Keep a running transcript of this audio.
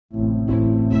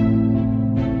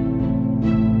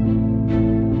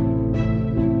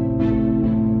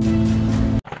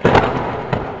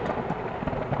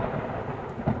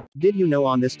Did you know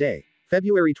on this day,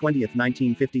 February 20th,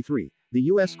 1953, the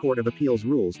U.S. Court of Appeals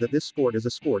rules that this sport is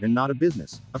a sport and not a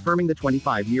business, affirming the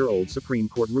 25-year-old Supreme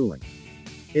Court ruling?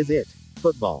 Is it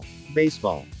football,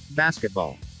 baseball,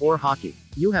 basketball, or hockey?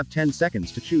 You have 10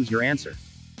 seconds to choose your answer.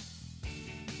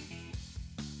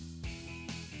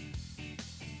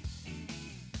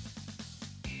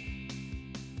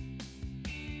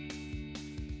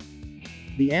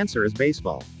 The answer is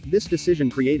baseball. This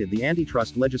decision created the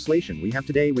antitrust legislation we have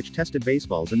today, which tested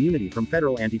baseball's immunity from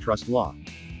federal antitrust law.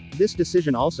 This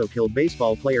decision also killed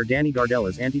baseball player Danny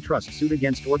Gardella's antitrust suit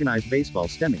against organized baseball,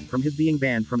 stemming from his being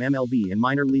banned from MLB and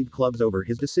minor league clubs over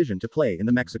his decision to play in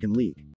the Mexican League.